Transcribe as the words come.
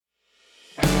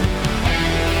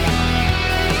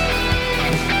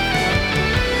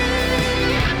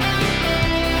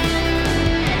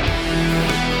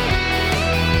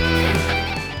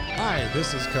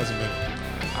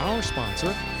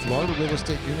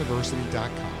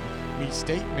FloridaRealEstateUniversity.com meets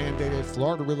state-mandated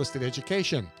Florida real estate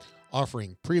education,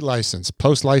 offering pre-license,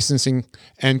 post-licensing,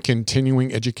 and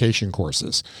continuing education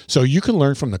courses, so you can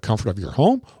learn from the comfort of your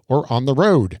home or on the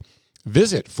road.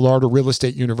 Visit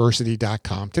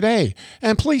FloridaRealEstateUniversity.com today,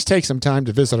 and please take some time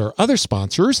to visit our other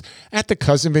sponsors at the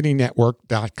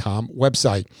CousinVinnyNetwork.com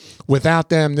website. Without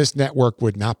them, this network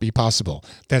would not be possible.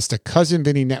 That's the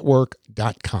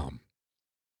CousinVinnyNetwork.com.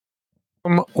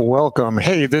 Welcome.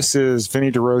 Hey, this is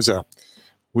Vinny DeRosa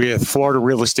with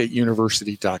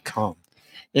FloridaRealEstateUniversity.com,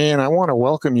 and I want to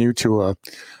welcome you to a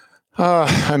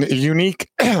unique,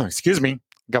 excuse me,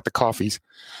 got the coffees,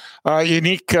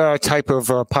 unique type of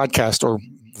podcast or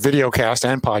video cast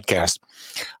and podcast.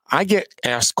 I get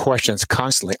asked questions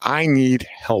constantly. I need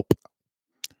help.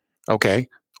 Okay,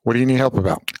 what do you need help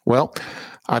about? Well,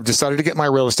 I've decided to get my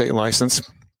real estate license.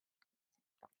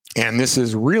 And this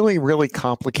is really, really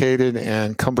complicated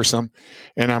and cumbersome.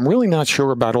 And I'm really not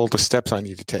sure about all the steps I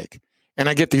need to take. And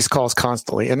I get these calls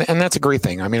constantly. And that's a great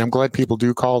thing. I mean, I'm glad people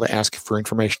do call to ask for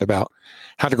information about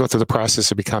how to go through the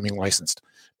process of becoming licensed.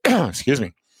 Excuse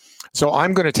me. So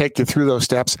I'm going to take you through those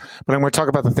steps, but I'm going to talk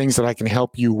about the things that I can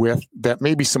help you with that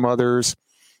maybe some others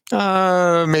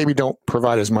maybe don't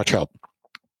provide as much help.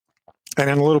 And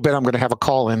in a little bit, I'm going to have a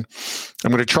call in.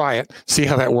 I'm going to try it, see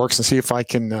how that works, and see if I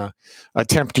can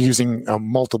attempt using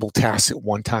multiple tasks at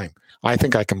one time. I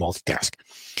think I can multitask.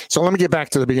 So let me get back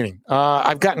to the beginning.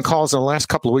 I've gotten calls in the last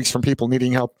couple of weeks from people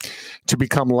needing help to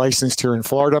become licensed here in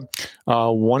Florida.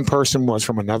 One person was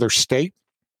from another state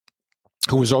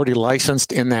who was already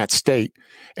licensed in that state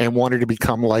and wanted to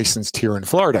become licensed here in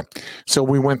Florida. So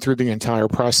we went through the entire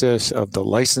process of the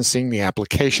licensing, the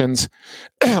applications,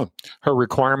 her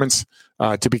requirements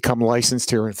to become licensed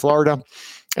here in Florida.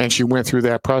 And she went through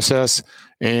that process,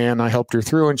 and I helped her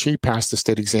through, and she passed the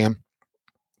state exam.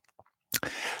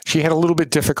 She had a little bit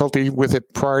difficulty with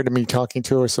it prior to me talking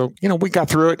to her. So, we got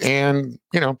through it, and,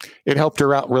 it helped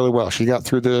her out really well. She got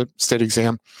through the state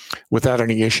exam without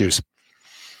any issues.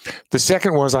 The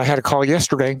second was I had a call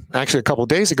yesterday, actually a couple of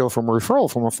days ago, from a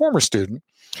referral from a former student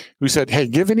who said, hey,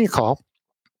 give Vinny a call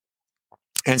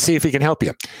and see if he can help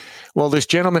you. Well, this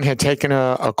gentleman had taken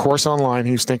a course online.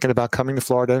 He was thinking about coming to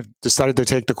Florida, decided to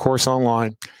take the course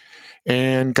online,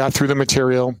 and got through the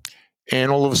material,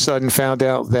 and all of a sudden found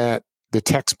out that the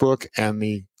textbook and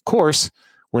the course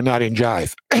were not in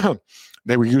jive.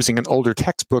 They were using an older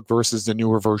textbook versus the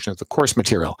newer version of the course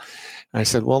material. And I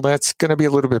said, well, that's going to be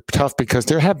a little bit tough because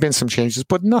there have been some changes,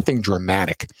 but nothing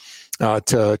dramatic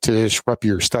to disrupt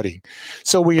your study.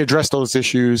 So we addressed those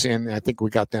issues, and I think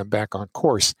we got them back on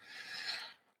course.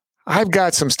 I've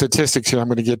got some statistics here I'm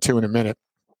going to get to in a minute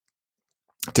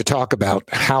to talk about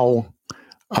how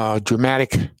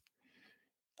dramatic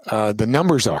the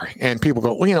numbers are. And people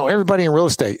go, well, everybody in real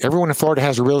estate, everyone in Florida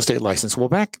has a real estate license. Well,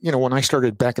 back, when I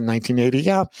started back in 1980,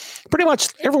 yeah, pretty much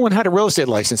everyone had a real estate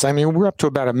license. I mean, we're up to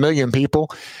about 1 million people.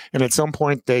 And at some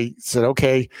point they said,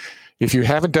 okay, if you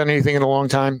haven't done anything in a long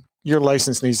time, your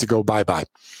license needs to go bye-bye.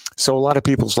 So a lot of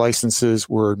people's licenses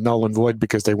were null and void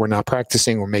because they were not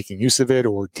practicing or making use of it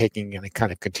or taking any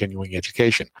kind of continuing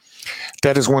education.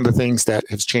 That is one of the things that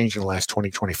has changed in the last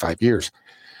 20, 25 years.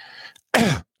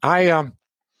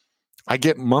 I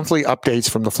get monthly updates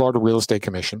from the Florida Real Estate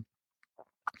Commission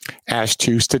as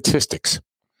to statistics,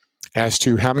 as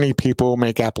to how many people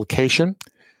make application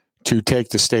to take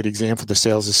the state exam for the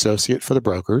sales associate for the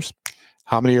brokers,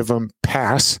 how many of them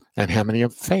pass, and how many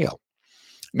of them fail.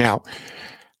 Now,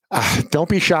 don't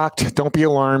be shocked. Don't be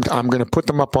alarmed. I'm going to put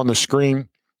them up on the screen.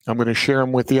 I'm going to share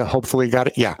them with you. Hopefully you got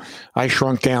it. Yeah, I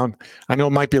shrunk down. I know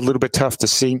it might be a little bit tough to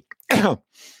see.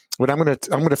 But I'm going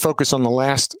to focus on the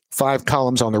last 5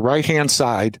 columns on the right-hand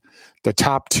side, the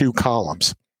top 2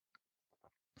 columns.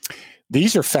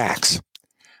 These are facts.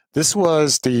 This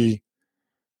was the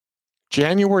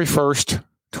January 1st,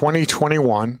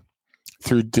 2021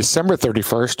 through December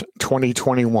 31st,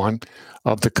 2021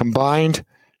 of the combined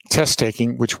test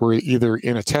taking, which were either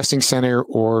in a testing center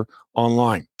or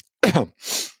online.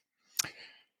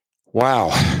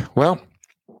 Wow. Well,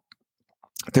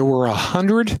 there were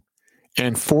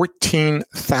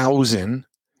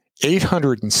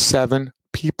 114,807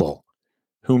 people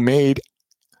who made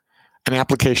an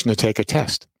application to take a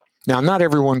test. Now, not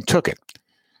everyone took it.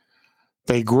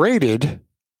 They graded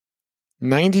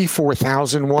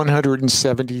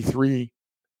 94,173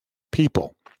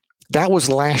 people. That was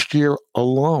last year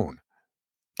alone.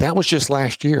 That was just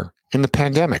last year in the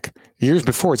pandemic. Years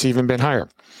before, it's even been higher.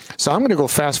 So I'm going to go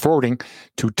fast forwarding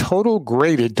to total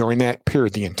graded during that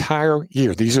period, the entire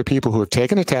year. These are people who have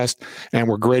taken a test and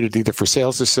were graded either for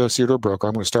sales associate or broker.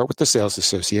 I'm going to start with the sales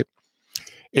associate.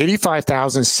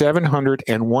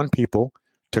 85,701 people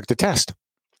took the test.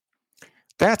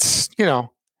 That's, a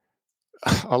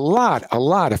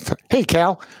lot of, hey,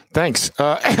 Cal, thanks.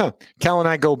 Cal and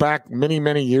I go back many,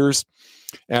 many years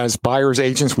as buyer's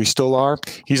agents. We still are.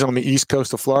 He's on the East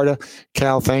Coast of Florida.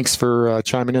 Cal, thanks for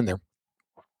chiming in there.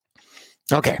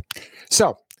 Okay.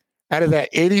 So out of that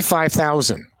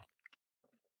 85,000,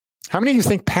 how many do you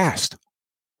think passed?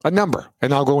 A number,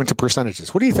 and I'll go into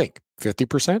percentages. What do you think?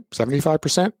 50%?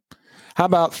 75%? How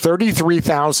about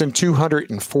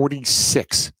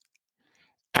 33,246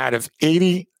 out of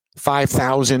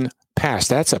 85,000 passed?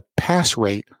 That's a pass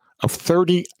rate of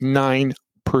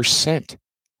 39%.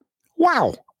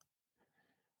 Wow.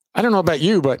 I don't know about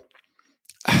you, but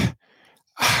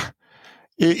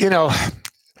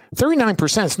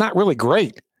 39% is not really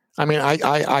great. I mean,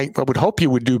 I would hope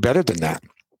you would do better than that.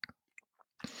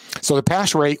 So the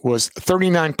pass rate was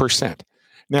 39%.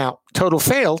 Now, total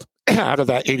failed out of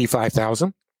that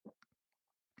 85,000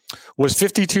 was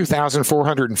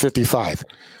 52,455,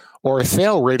 or a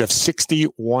fail rate of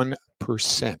 61%.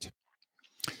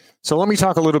 So let me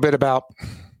talk a little bit about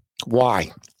why.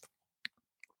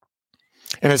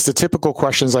 And it's the typical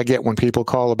questions I get when people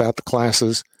call about the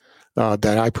classes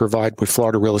that I provide with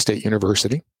Florida Real Estate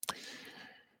University.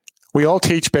 We all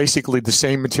teach basically the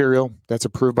same material that's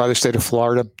approved by the state of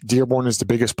Florida. Dearborn is the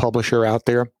biggest publisher out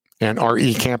there, and our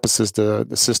eCampus is the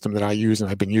system that I use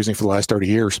and I've been using for the last 30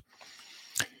 years.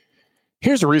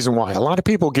 Here's the reason why. A lot of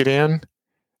people get in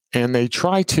and they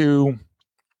try to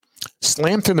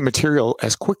slam through the material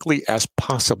as quickly as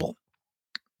possible.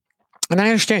 And I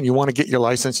understand you want to get your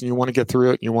license and you want to get through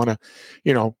it and you want to,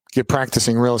 get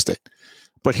practicing real estate.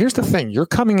 But here's the thing. You're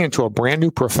coming into a brand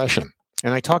new profession.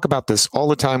 And I talk about this all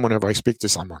the time whenever I speak to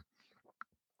someone.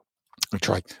 I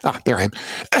try. There I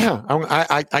am.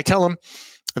 I tell them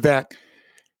that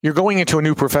you're going into a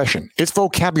new profession. It's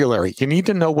vocabulary. You need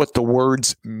to know what the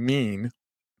words mean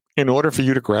in order for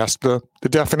you to grasp the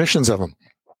definitions of them.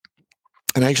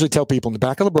 And I usually tell people in the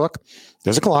back of the book,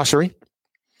 there's a glossary.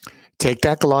 Take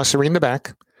that glossary in the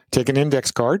back, take an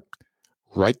index card,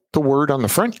 write the word on the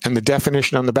front and the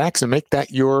definition on the back, and make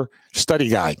that your study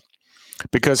guide.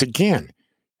 Because again,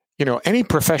 any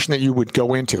profession that you would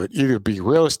go into, it either be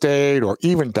real estate or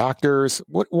even doctors,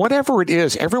 whatever it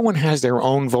is, everyone has their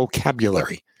own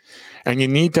vocabulary. And you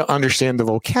need to understand the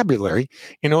vocabulary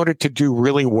in order to do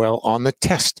really well on the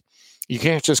test. You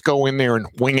can't just go in there and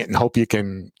wing it and hope you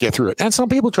can get through it. And some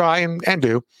people try and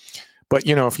do. But,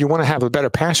 if you want to have a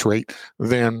better pass rate,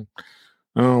 then,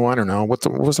 I don't know. What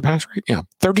was the pass rate?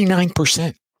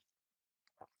 39%.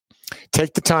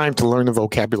 Take the time to learn the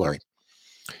vocabulary.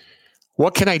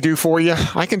 What can I do for you?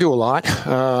 I can do a lot.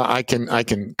 I can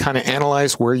kind of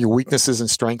analyze where your weaknesses and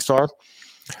strengths are.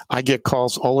 I get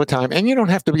calls all the time, and you don't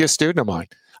have to be a student of mine.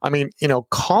 I mean,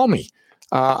 call me.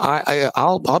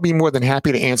 I'll be more than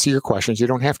happy to answer your questions. You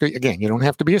don't have to. Again, you don't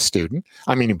have to be a student.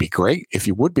 I mean, it'd be great if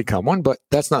you would become one, but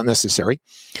that's not necessary.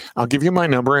 I'll give you my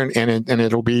number, and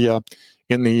it'll be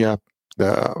in the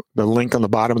link on the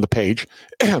bottom of the page,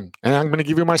 and I'm going to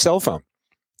give you my cell phone.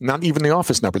 Not even the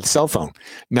office number, the cell phone,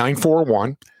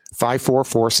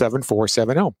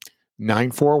 941-544-7470,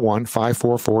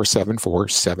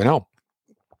 941-544-7470.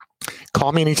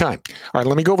 Call me anytime. All right,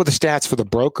 let me go over the stats for the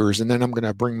brokers, and then I'm going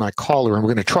to bring my caller, and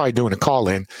we're going to try doing a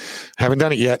call-in. Haven't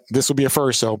done it yet. This will be a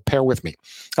first, so bear with me.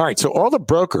 All right, so all the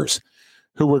brokers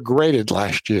who were graded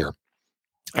last year,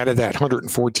 out of that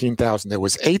 114,000, there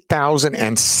was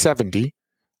 8,070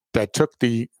 that took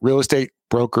the real estate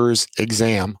brokers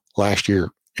exam last year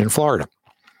in Florida.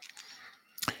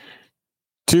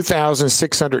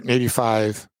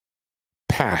 2,685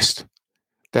 passed.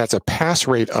 That's a pass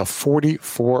rate of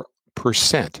 44%.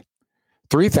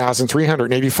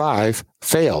 3,385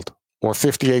 failed, or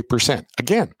 58%.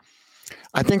 Again,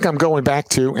 I think I'm going back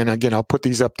to, and again, I'll put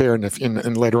these up there,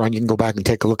 and later on you can go back and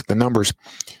take a look at the numbers.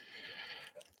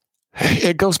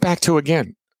 It goes back to,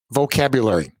 again,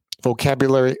 vocabulary.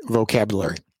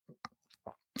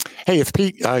 Hey, if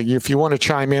Pete, if you want to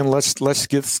chime in, let's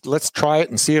try it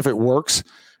and see if it works.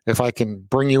 If I can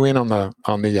bring you in on the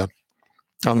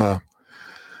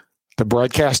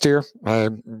broadcast here,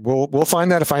 we'll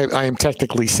find out if I am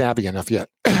technically savvy enough yet.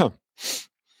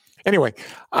 Anyway,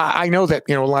 I know that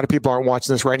a lot of people aren't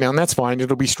watching this right now, and that's fine.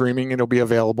 It'll be streaming. It'll be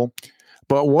available.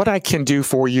 But what I can do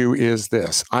for you is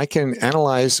this: I can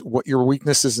analyze what your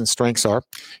weaknesses and strengths are,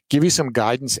 give you some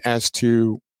guidance as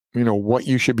to what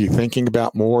you should be thinking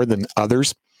about more than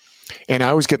others. And I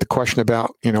always get the question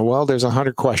about, well, there's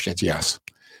 100 questions. Yes,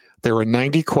 there are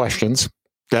 90 questions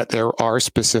that there are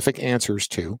specific answers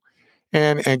to.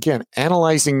 And again,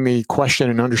 analyzing the question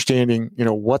and understanding,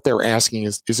 what they're asking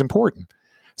is important.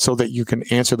 so that you can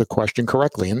answer the question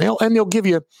correctly. And they'll give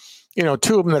you,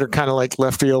 two of them that are kind of like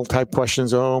left field type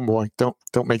questions. Oh boy,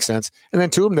 don't make sense. And then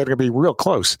two of them that are going to be real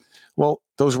close. Well,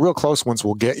 those real close ones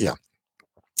will get you.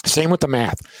 Same with the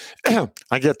math.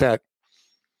 I get that.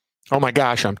 Oh my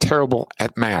gosh, I'm terrible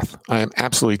at math. I am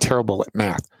absolutely terrible at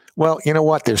math. Well, you know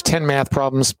what? There's 10 math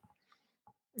problems.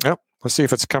 Yep. Let's see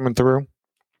if it's coming through.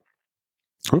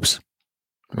 Oops.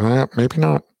 Maybe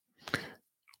not.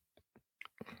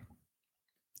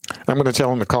 I'm going to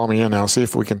tell him to call me in now. See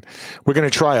if we can. We're going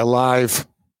to try a live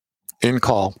in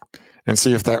call and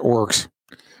see if that works.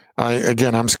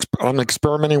 I'm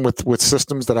experimenting with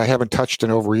systems that I haven't touched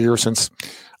in over a year since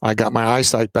I got my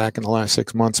eyesight back in the last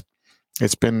 6 months.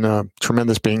 It's been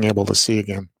tremendous being able to see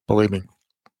again. Believe me.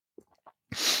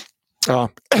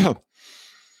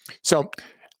 So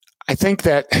I think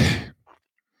that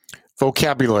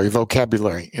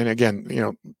vocabulary, and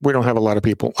again, we don't have a lot of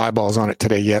people eyeballs on it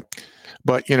today yet,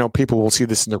 but people will see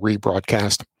this in the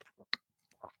rebroadcast.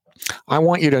 I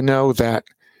want you to know that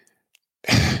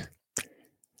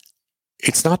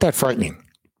it's not that frightening.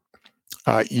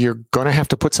 You're going to have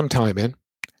to put some time in.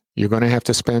 You're going to have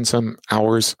to spend some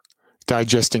hours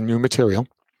digesting new material.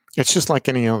 It's just like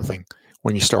any other thing.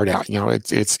 When you start out,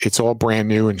 it's all brand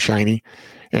new and shiny,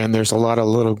 and there's a lot of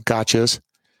little gotchas.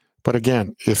 But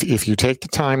again, if you take the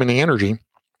time and the energy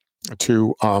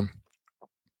to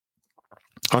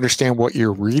understand what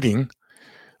you're reading,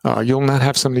 you'll not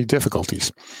have so many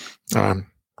difficulties.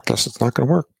 Guess it's not going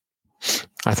to work.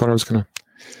 I thought I was going to.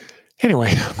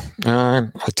 Anyway, I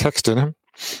texted him.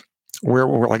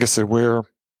 Like I said,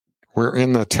 we're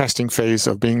in the testing phase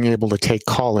of being able to take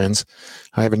call-ins.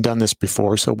 I haven't done this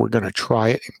before, so we're going to try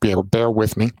it. Be able to bear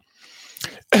with me.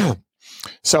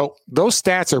 So those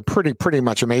stats are pretty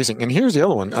much amazing. And here's the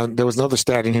other one. There was another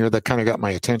stat in here that kind of got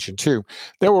my attention too.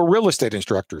 There were real estate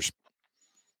instructors.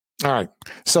 All right.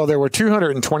 So there were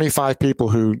 225 people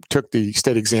who took the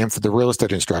state exam for the real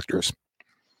estate instructors.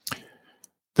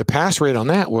 The pass rate on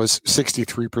that was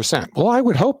 63%. Well, I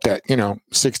would hope that,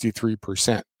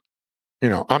 63%.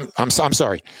 I'm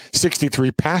sorry,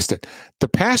 63 passed it. The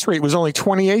pass rate was only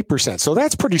 28%. So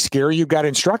that's pretty scary. You've got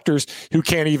instructors who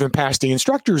can't even pass the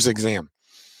instructor's exam.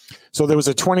 So there was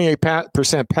a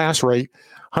 28% pass rate,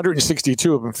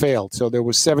 162 of them failed. So there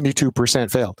was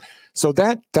 72% failed. So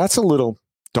that's a little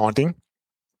daunting,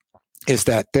 is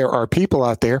that there are people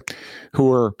out there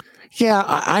who are,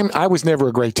 I was never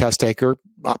a great test taker,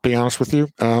 I'll be honest with you.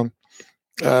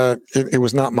 It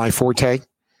was not my forte.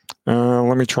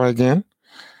 Let me try again.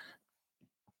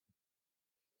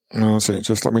 Let's see.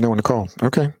 Just let me know when to call.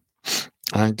 Okay.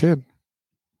 I did.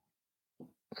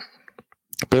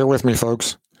 Bear with me,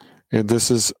 folks.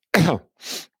 This is a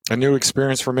new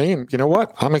experience for me. And you know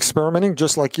what? I'm experimenting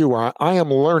just like you are. I am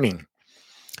learning.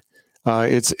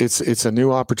 It's a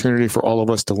new opportunity for all of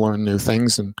us to learn new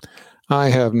things. And I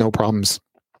have no problems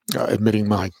admitting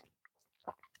my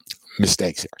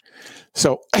mistakes here.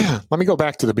 So let me go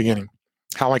back to the beginning.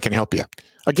 How I can help you.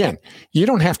 Again, you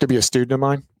don't have to be a student of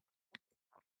mine.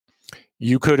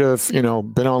 You could have, been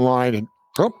online and,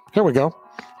 here we go.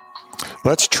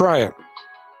 Let's try it.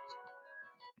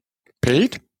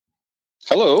 Pete?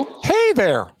 Hello. Hey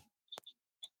there.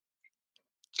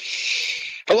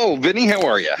 Hello, Vinny. How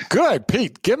are you? Good,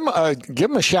 Pete. Give him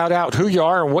a shout out who you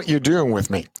are and what you're doing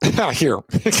with me here.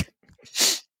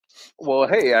 Well,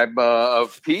 hey, I'm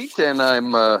Pete, and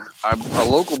I'm a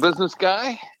local business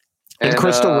guy. In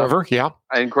Crystal River, yeah.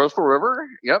 In Crystal River,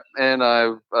 yep. And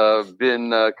I've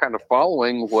been kind of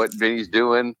following what Vinny's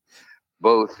doing,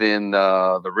 both in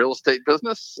the real estate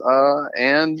business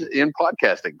and in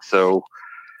podcasting. So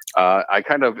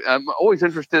I'm always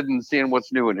interested in seeing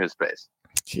what's new in his space.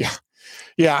 Yeah.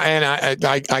 And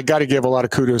I got to give a lot of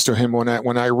kudos to him when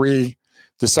I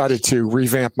decided to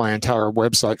revamp my entire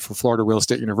website for Florida Real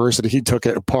Estate University. He took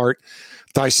it apart,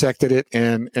 dissected it,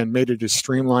 and made it as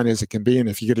streamlined as it can be. And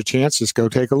if you get a chance, just go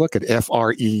take a look at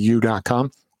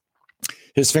FREU.com.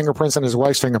 His fingerprints and his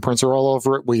wife's fingerprints are all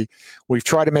over it. We've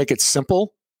tried to make it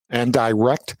simple and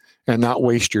direct and not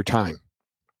waste your time.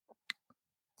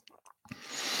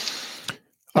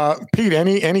 Pete,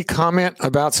 any comment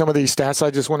about some of these stats I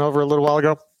just went over a little while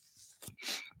ago?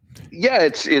 Yeah,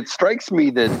 it strikes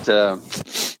me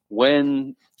that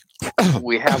when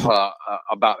we have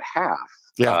about half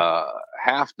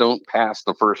don't pass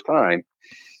the first time,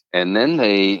 and then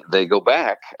they go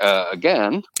back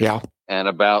again. Yeah, and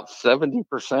about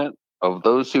 70% of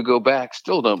those who go back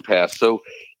still don't pass. So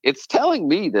it's telling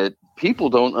me that people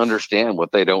don't understand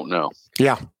what they don't know.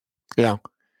 Yeah.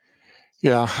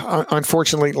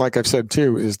 Unfortunately, like I've said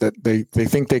too, is that they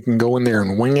think they can go in there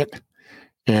and wing it.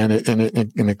 And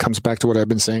it comes back to what I've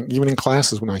been saying, even in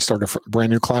classes when I start a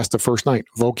brand new class the first night,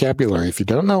 vocabulary. If you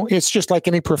don't know, it's just like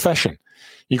any profession.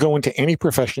 You go into any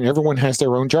profession, everyone has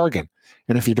their own jargon.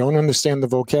 And if you don't understand the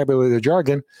vocabulary of the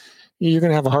jargon, you're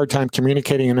going to have a hard time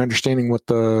communicating and understanding what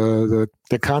the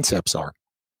concepts are.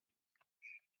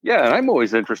 Yeah, and I'm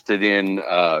always interested in,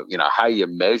 how you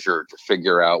measure to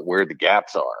figure out where the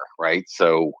gaps are, right?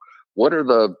 So what are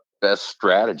the best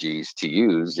strategies to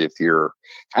use if you're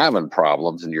having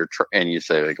problems and and you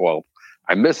say, like, well,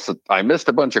 I missed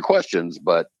a bunch of questions,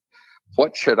 but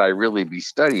what should I really be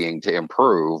studying to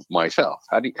improve myself?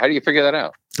 How do you figure that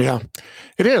out? Yeah,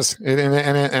 it is.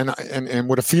 And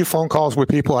with a few phone calls with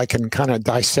people, I can kind of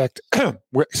dissect,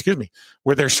 where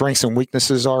their strengths and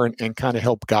weaknesses are and kind of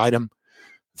help guide them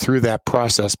through that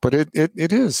process. But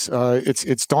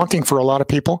it's daunting for a lot of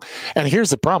people. And here's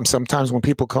the problem. Sometimes when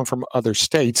people come from other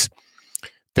states,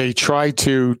 they try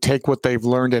to take what they've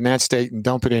learned in that state and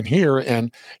dump it in here.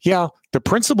 And yeah, the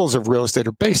principles of real estate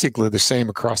are basically the same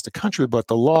across the country, but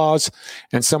the laws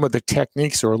and some of the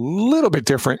techniques are a little bit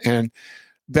different. And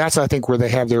that's, I think, where they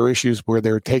have their issues, where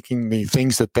they're taking the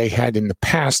things that they had in the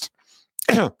past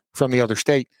from the other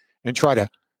state and try to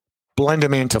blend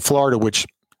them into Florida, which,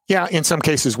 yeah, in some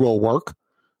cases will work.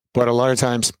 But a lot of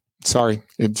times, sorry,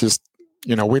 it just,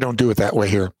 we don't do it that way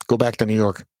here. Go back to New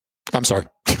York. I'm sorry.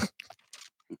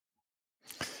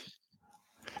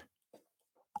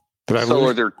 So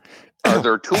are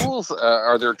there tools?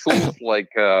 Are there tools like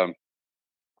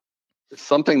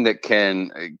something that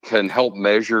can help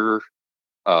measure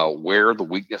where the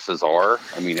weaknesses are?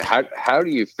 I mean, how do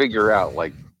you figure out,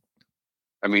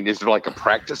 is there like a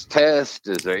practice test?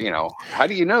 Is there, how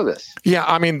do you know this? Yeah,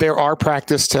 I mean, there are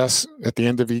practice tests at the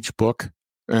end of each book,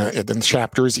 in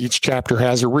chapters. Each chapter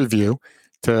has a review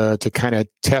to kind of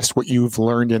test what you've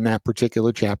learned in that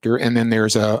particular chapter. And then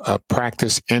there's a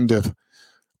practice end of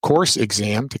course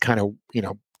exam to kind of,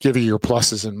 give you your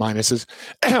pluses and minuses.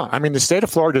 I mean, the state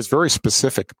of Florida is very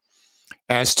specific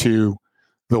as to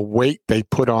the weight they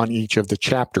put on each of the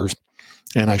chapters.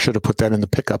 And I should have put that in the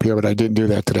pickup here, but I didn't do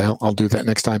that today. I'll do that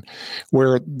next time.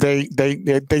 Where they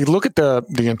look at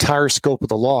the entire scope of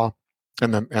the law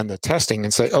and the testing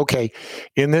and say, okay,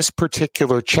 in this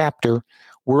particular chapter,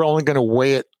 we're only going to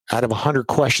weigh it out of 100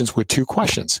 questions with 2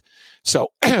 questions.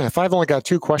 So if I've only got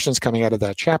 2 questions coming out of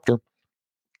that chapter,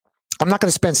 I'm not going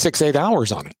to spend 6-8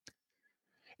 hours on it.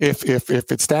 If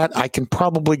it's that, I can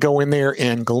probably go in there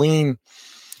and glean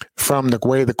from the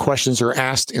way the questions are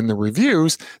asked in the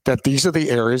reviews that these are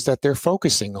the areas that they're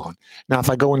focusing on. Now,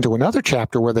 if I go into another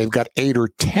chapter where they've got 8 or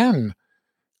 10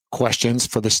 questions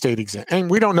for the state exam, and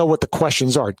we don't know what the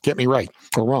questions are, get me right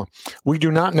or wrong. We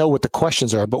do not know what the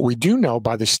questions are, but we do know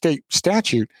by the state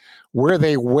statute where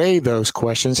they weigh those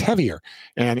questions heavier.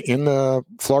 And in the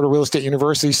Florida Real Estate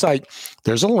University site,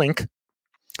 there's a link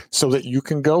so that you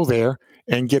can go there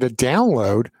and get a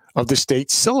download of the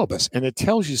state syllabus. And it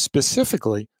tells you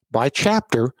specifically by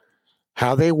chapter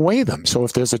how they weigh them. So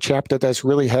if there's a chapter that's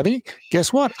really heavy,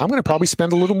 guess what? I'm going to probably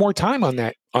spend a little more time on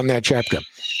that chapter.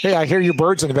 Hey, I hear your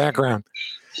birds in the background.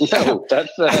 No,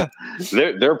 that's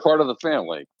they're part of the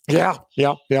family. Yeah.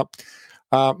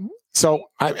 So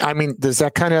I mean, does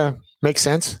that kind of make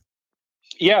sense?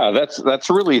 Yeah, that's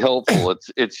really helpful.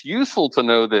 It's useful to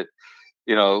know that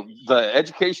the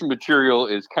education material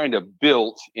is kind of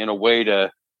built in a way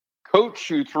to coach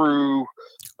you through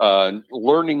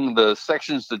learning the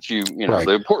sections that right.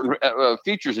 The important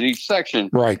features in each section,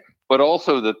 right? But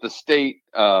also that the state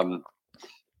kind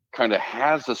of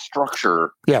has a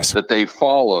structure, yes. that they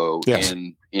follow, yes.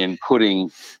 in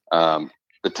putting the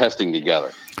testing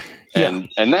together. And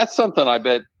that's something I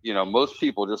bet most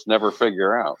people just never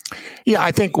figure out. Yeah,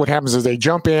 I think what happens is they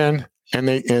jump in and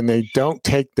they don't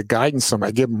take the guidance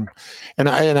I give them. And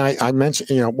I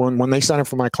mentioned, when they sign up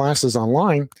for my classes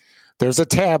online, there's a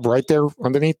tab right there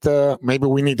underneath maybe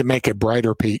we need to make it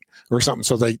brighter, Pete, or something,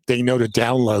 so they know to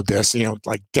download this.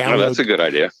 Like download. Oh, that's a good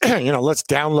idea. Let's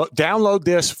download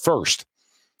this first.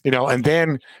 And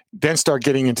then start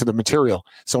getting into the material.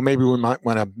 So maybe we might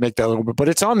want to make that a little bit, but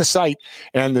it's on the site,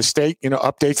 and the state,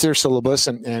 updates their syllabus,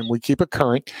 and we keep it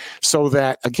current so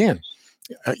that, again,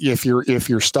 if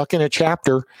you're stuck in a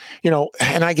chapter,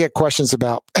 and I get questions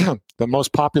about the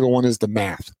most popular one is the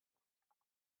math.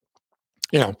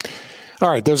 All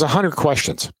right, there's 100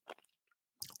 questions.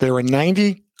 There are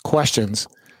 90 questions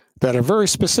that are very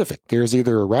specific. There's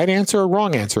either a right answer or a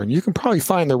wrong answer, and you can probably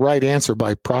find the right answer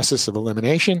by process of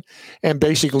elimination and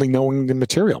basically knowing the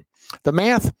material. The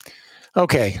math,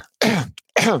 okay,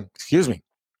 excuse me.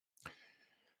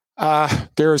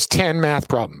 There's 10 math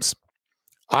problems.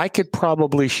 I could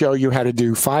probably show you how to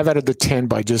do 5 out of the 10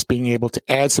 by just being able to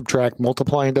add, subtract,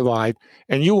 multiply, and divide,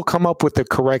 and you will come up with the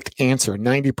correct answer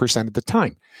 90% of the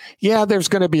time. Yeah, there's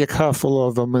going to be a couple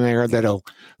of them in there that'll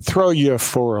throw you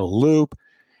for a loop.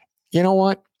 You know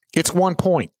what? It's 1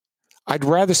 point. I'd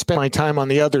rather spend my time on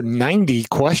the other 90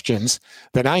 questions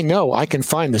that I know I can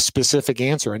find the specific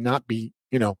answer and not be,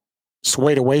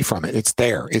 swayed away from it. It's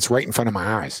there. It's right in front of my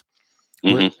eyes.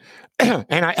 Mm-hmm.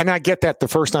 And I get that the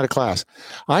first night of class.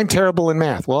 I'm terrible in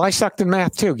math. Well, I sucked in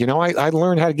math too. I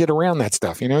learned how to get around that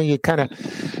stuff. You kind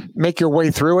of make your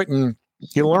way through it and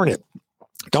you learn it.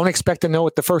 Don't expect to know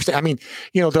it the first day. I mean,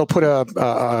 they'll put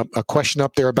a question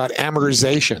up there about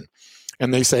amortization,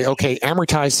 and they say, okay,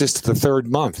 amortize this to the 3rd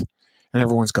month. And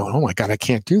everyone's going, oh my God, I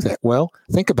can't do that. Well,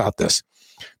 think about this.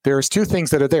 There's 2 things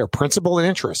that are there, principal and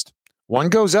interest. One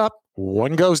goes up,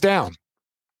 one goes down.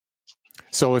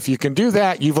 So if you can do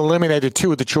that, you've eliminated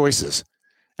 2 of the choices.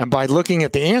 And by looking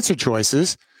at the answer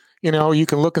choices, you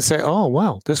can look and say, oh,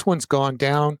 well, this one's gone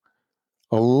down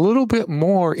a little bit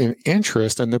more in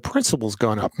interest and the principal's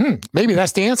gone up. Maybe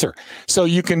that's the answer. So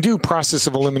you can do process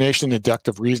of elimination,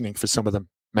 deductive reasoning for some of the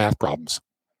math problems.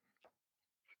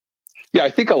 Yeah,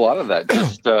 I think a lot of that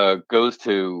just goes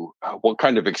to what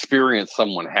kind of experience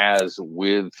someone has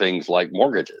with things like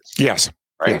mortgages. Yes.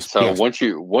 Right. Yes. So yes.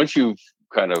 once you've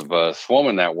kind of swum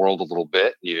in that world a little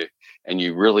bit, and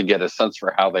you really get a sense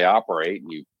for how they operate,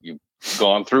 and you've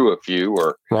gone through a few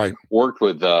or worked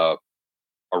with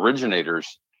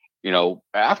originators,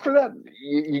 after that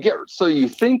you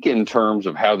think in terms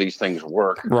of how these things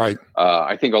work. Right.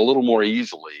 I think a little more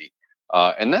easily,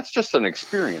 and that's just an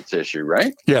experience issue,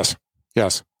 right? Yes.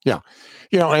 Yeah.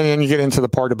 And then you get into the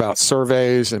part about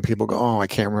surveys and people go, oh, I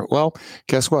can't remember. Well,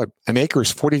 guess what? An acre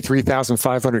is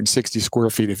 43,560 square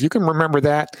feet. If you can remember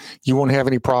that, you won't have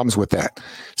any problems with that.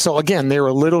 So again, there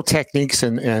are little techniques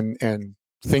and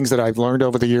things that I've learned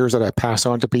over the years that I pass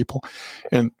on to people.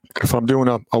 And if I'm doing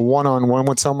a one-on-one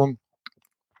with someone,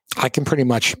 I can pretty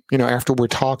much, after we're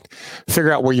talked,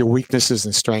 figure out where your weaknesses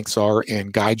and strengths are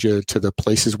and guide you to the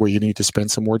places where you need to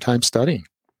spend some more time studying.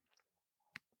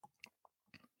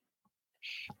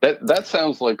 That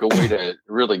sounds like a way to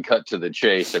really cut to the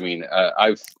chase. I mean,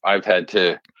 I've had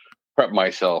to prep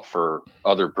myself for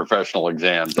other professional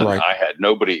exams, and I had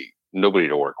nobody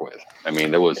to work with. I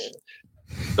mean, there was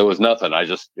nothing. I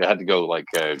just had to go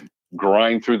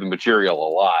grind through the material a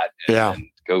lot, and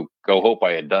go hope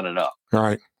I had done enough.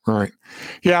 Right.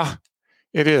 Yeah,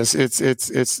 it is.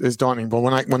 It's daunting. But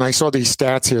when I saw these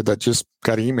stats here that just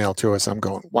got emailed to us, I'm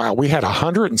going, wow, we had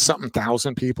 100 and something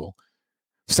thousand people.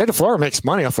 State of Florida makes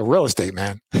money off of real estate,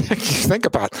 man. Think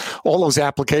about all those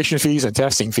application fees and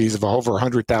testing fees of over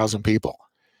 100,000 people.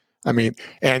 I mean,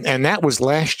 and that was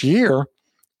last year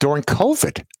during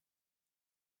COVID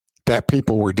that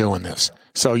people were doing this.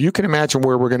 So you can imagine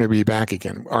where we're going to be back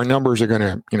again. Our numbers are going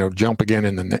to, jump again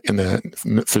in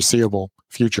the foreseeable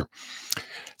future.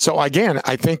 So again,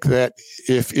 I think that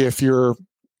if you're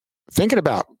thinking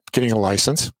about getting a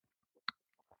license,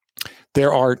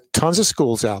 there are tons of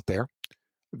schools out there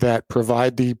that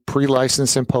provide the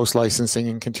pre-license and post-licensing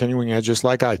and continuing ed, just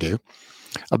like I do.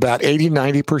 About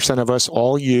 80-90% of us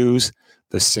all use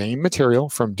the same material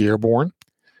from Dearborn,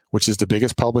 which is the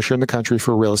biggest publisher in the country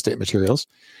for real estate materials.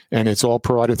 And it's all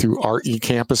provided through our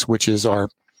eCampus, which is our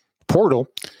portal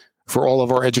for all of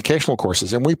our educational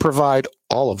courses. And we provide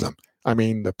all of them. I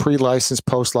mean, the pre-license,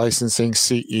 post-licensing,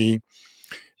 CE,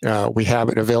 we have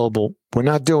it available. We're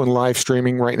not doing live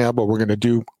streaming right now, but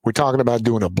we're talking about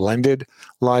doing a blended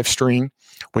live stream.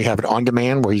 We have it on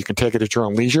demand where you can take it at your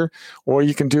own leisure, or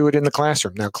you can do it in the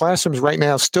classroom. Now, classrooms right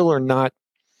now still are not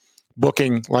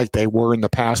booking like they were in the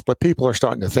past, but people are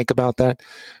starting to think about that.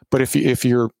 But if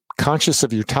you're conscious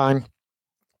of your time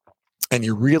and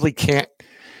you really can't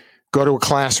go to a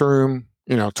classroom,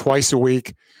 twice a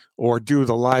week or do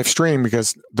the live stream,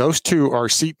 because those two are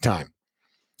seat time.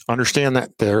 Understand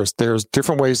that there's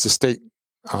different ways the state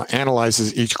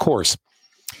analyzes each course.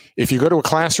 If you go to a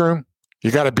classroom,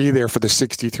 you got to be there for the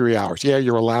 63 hours. Yeah,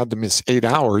 you're allowed to miss 8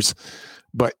 hours,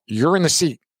 but you're in the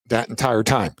seat that entire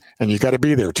time, and you got to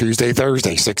be there Tuesday,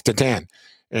 Thursday, 6 to 10,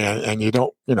 and you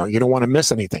don't want to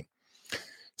miss anything.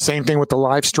 Same thing with the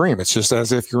live stream. It's just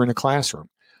as if you're in a classroom.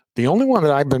 The only one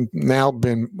that I've been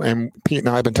and Pete and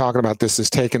I have been talking about this, is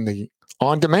taking the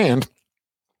on demand,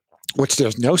 which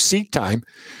there's no seat time.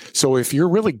 So if you're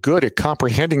really good at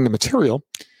comprehending the material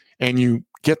and you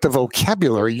get the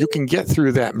vocabulary, you can get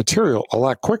through that material a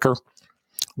lot quicker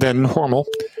than normal.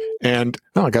 And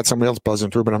I got somebody else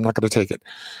buzzing through, but I'm not going to take it.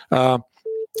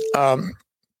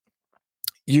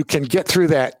 You can get through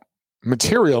that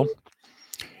material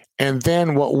And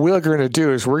then what we're going to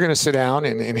do is we're going to sit down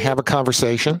and have a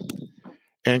conversation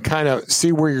and kind of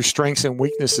see where your strengths and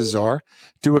weaknesses are,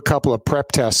 do a couple of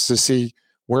prep tests to see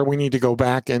where we need to go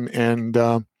back and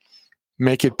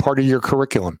make it part of your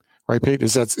curriculum. Right, Pete?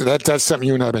 That's something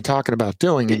you and I have been talking about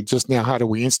doing, and just now, how do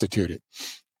we institute it?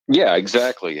 Yeah,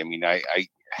 exactly. I mean, I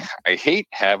hate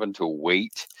having to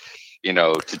wait,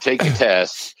 to take a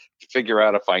test to figure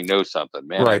out if I know something.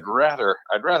 Man, right.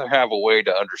 I'd rather have a way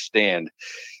to understand.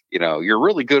 You're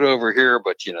really good over here,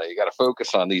 but you got to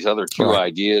focus on these other two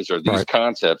ideas or these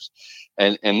concepts,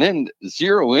 and then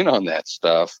zero in on that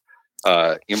stuff.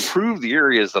 Improve the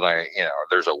areas that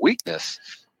there's a weakness,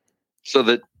 so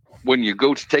that when you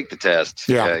go to take the test,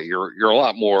 you're a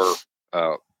lot more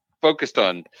focused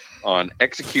on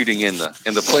executing in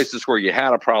the places where you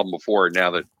had a problem before.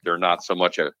 Now that they're not so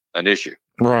much an issue.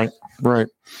 Right.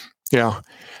 Yeah.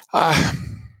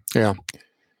 Yeah.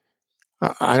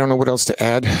 I don't know what else to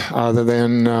add other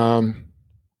than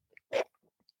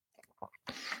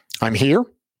I'm here.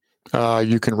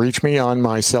 You can reach me on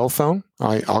my cell phone.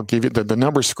 I'll give you the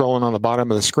number scrolling on the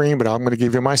bottom of the screen, but I'm going to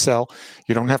give you my cell.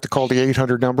 You don't have to call the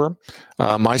 800 number.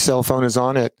 My cell phone is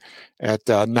on at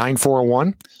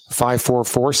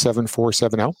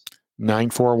 941-544-7470.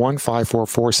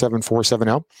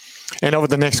 941-544-7470. And over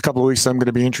the next couple of weeks, I'm going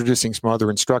to be introducing some other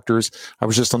instructors. I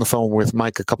was just on the phone with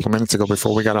Mike a couple of minutes ago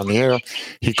before we got on the air.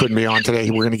 He couldn't be on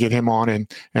today. We're going to get him on,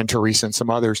 and Teresa and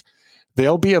some others.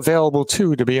 They'll be available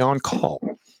too to be on call.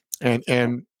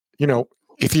 And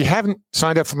if you haven't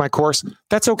signed up for my course,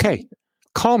 that's okay.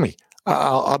 Call me.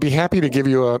 I'll be happy to give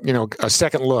you a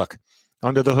second look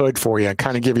under the hood for you and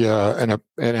kind of give you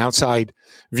an outside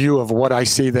view of what I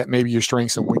see that maybe your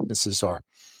strengths and weaknesses are.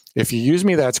 If you use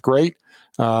me, that's great.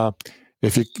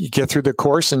 If you get through the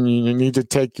course and you need to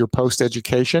take your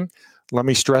post-education, let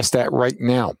me stress that right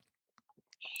now.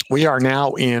 We are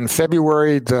now in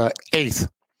February the 8th,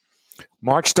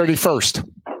 March 31st.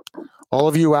 All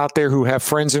of you out there who have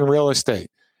friends in real estate,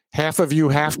 half of you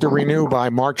have to renew by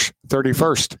March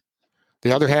 31st,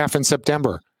 the other half in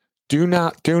September. Do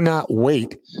not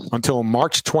wait until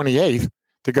March 28th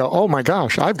to go, oh my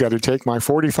gosh, I've got to take my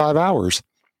 45 hours.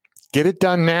 Get it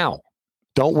done now.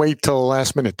 Don't wait till the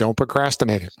last minute. Don't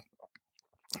procrastinate it.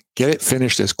 Get it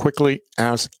finished as quickly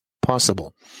as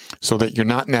possible so that you're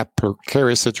not in that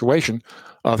precarious situation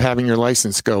of having your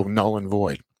license go null and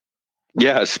void.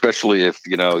 Yeah, especially if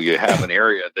you have an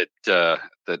area that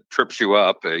trips you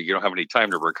up, you don't have any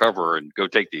time to recover and go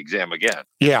take the exam again.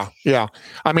 Yeah.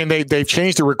 I mean, they've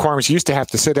changed the requirements. You used to have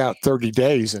to sit out 30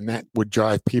 days, and that would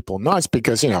drive people nuts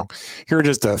because here it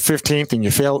is the 15th, and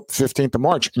you fail 15th of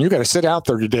March, and you got to sit out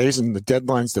 30 days, and the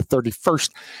deadline's the 31st.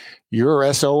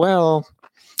 You're SOL.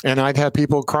 And I'd have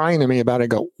people crying to me about it.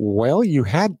 Go, well, you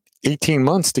had 18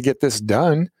 months to get this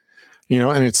done.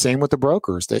 And it's same with the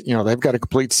brokers that, they've got to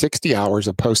complete 60 hours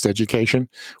of post-education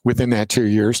within that 2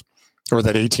 years or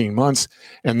that 18 months.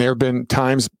 And there have been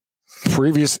times,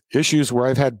 previous issues where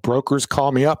I've had brokers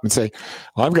call me up and say,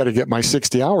 I've got to get my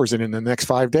 60 hours in the next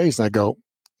 5 days. And I go,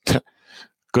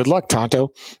 good luck,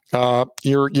 Tonto.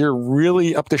 You're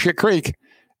really up the shit creek.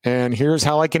 And here's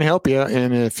how I can help you.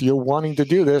 And if you're wanting to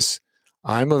do this,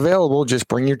 I'm available. Just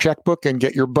bring your checkbook and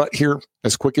get your butt here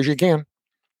as quick as you can.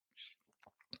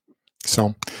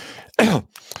 So,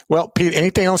 well, Pete,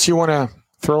 anything else you want to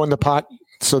throw in the pot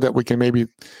so that we can maybe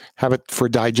have it for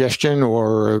digestion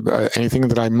or anything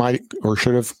that I might or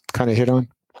should have kind of hit on?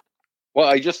 Well,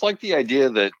 I just like the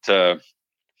idea that,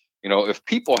 if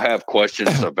people have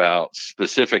questions about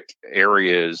specific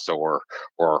areas or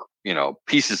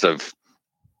pieces of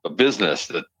a business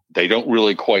that they don't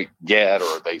really quite get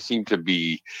or they seem to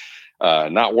be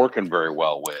not working very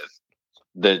well with,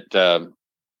 that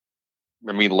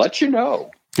let you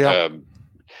know. Yeah.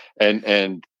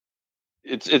 And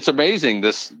it's amazing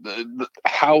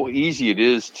how easy it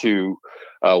is to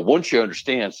once you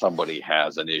understand somebody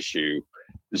has an issue,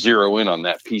 zero in on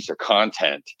that piece of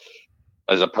content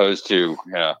as opposed to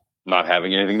not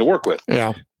having anything to work with.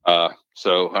 Yeah.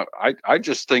 So I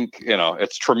just think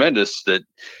it's tremendous that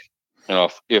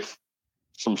if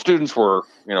some students were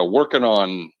working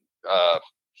on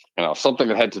something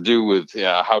that had to do with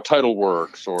how title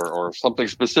works or something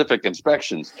specific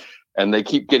inspections, and they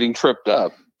keep getting tripped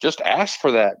up, just ask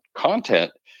for that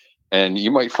content. And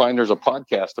you might find there's a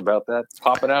podcast about that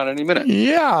popping out any minute.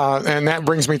 Yeah. And that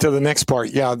brings me to the next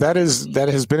part. Yeah, that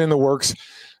has been in the works.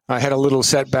 I had a little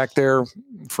setback there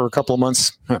for a couple of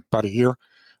months, about a year.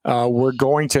 We're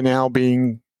going to now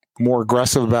being more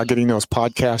aggressive about getting those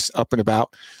podcasts up and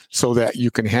about so that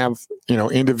you can have,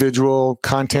 individual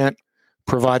content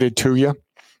provided to you.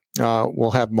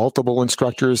 We'll have multiple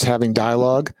instructors having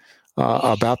dialogue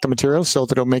about the material so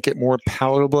that it'll make it more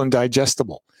palatable and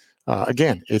digestible.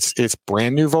 Again, it's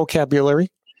brand new vocabulary.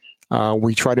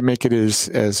 We try to make it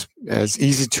as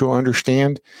easy to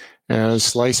understand as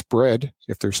sliced bread,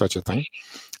 if there's such a thing.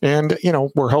 And,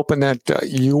 we're hoping that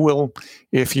you will,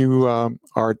 if you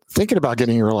are thinking about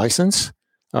getting your license,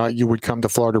 you would come to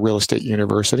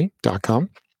FloridaRealEstateUniversity.com.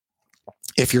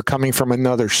 If you're coming from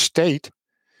another state,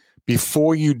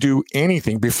 before you do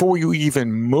anything, before you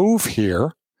even move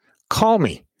here, call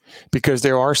me, because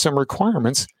there are some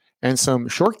requirements and some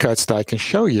shortcuts that I can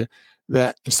show you,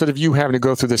 that instead of you having to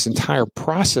go through this entire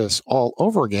process all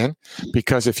over again,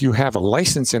 because if you have a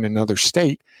license in another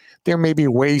state, there may be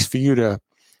ways for you to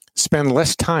spend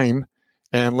less time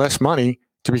and less money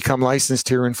to become licensed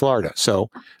here in Florida.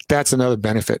 So that's another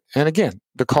benefit. And again,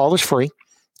 the call is free.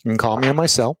 You can call me on my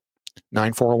cell,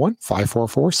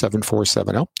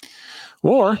 941-544-7470,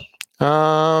 or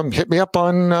hit me up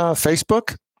on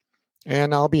Facebook,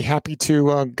 and I'll be happy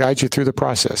to guide you through the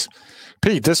process.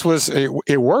 Pete,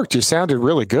 it worked. You sounded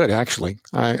really good, actually.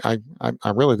 I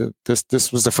really,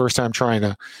 this was the first time trying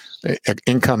an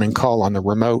incoming call on the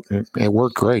remote, and it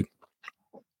worked great.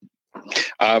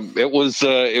 It was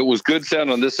good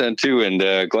sound on this end too, and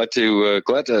glad to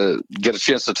get a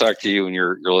chance to talk to you and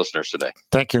your listeners today.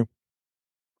 Thank you.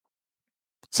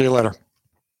 See you later.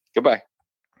 Goodbye.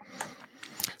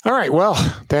 All right. Well,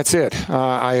 that's it.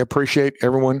 I appreciate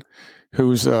everyone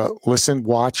who's listened,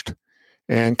 watched,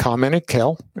 and commented,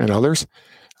 Kel and others.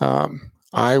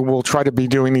 I will try to be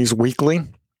doing these weekly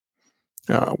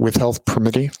with health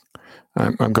permitting.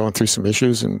 I'm going through some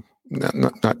issues, and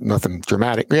not nothing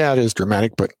dramatic. Yeah, it is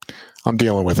dramatic, but I'm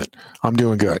dealing with it. I'm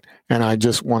doing good. And I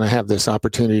just want to have this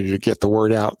opportunity to get the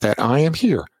word out that I am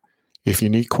here if you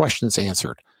need questions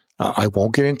answered. I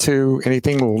won't get into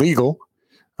anything legal.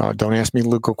 Don't ask me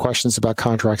legal questions about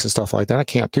contracts and stuff like that. I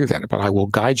can't do that, but I will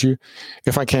guide you,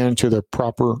 if I can, to the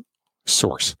proper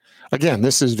source. Again,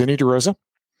 this is Vinny DeRosa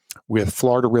with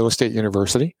Florida Real Estate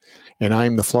University, and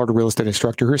I'm the Florida Real Estate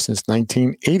instructor here since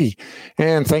 1980.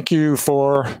 And thank you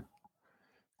for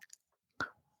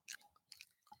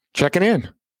checking in.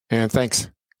 And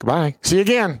thanks. Goodbye. See you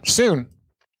again soon.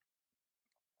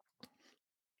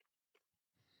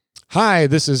 Hi,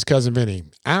 this is Cousin Vinny.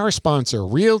 Our sponsor,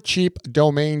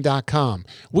 RealCheapDomain.com.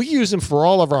 We use them for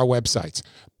all of our websites.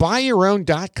 Buy your own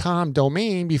 .com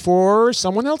domain before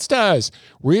someone else does.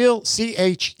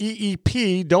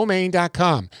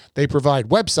 RealCheapDomain.com. They provide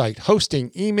website,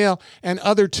 hosting, email, and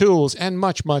other tools, and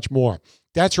much, much more.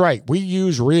 That's right. We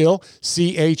use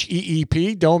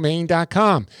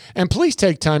RealCheapDomain.com. And please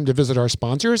take time to visit our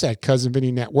sponsors at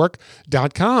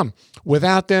CousinVinnyNetwork.com.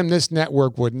 Without them, this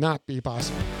network would not be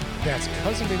possible. That's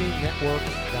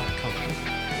CousinVinnyNetwork.com.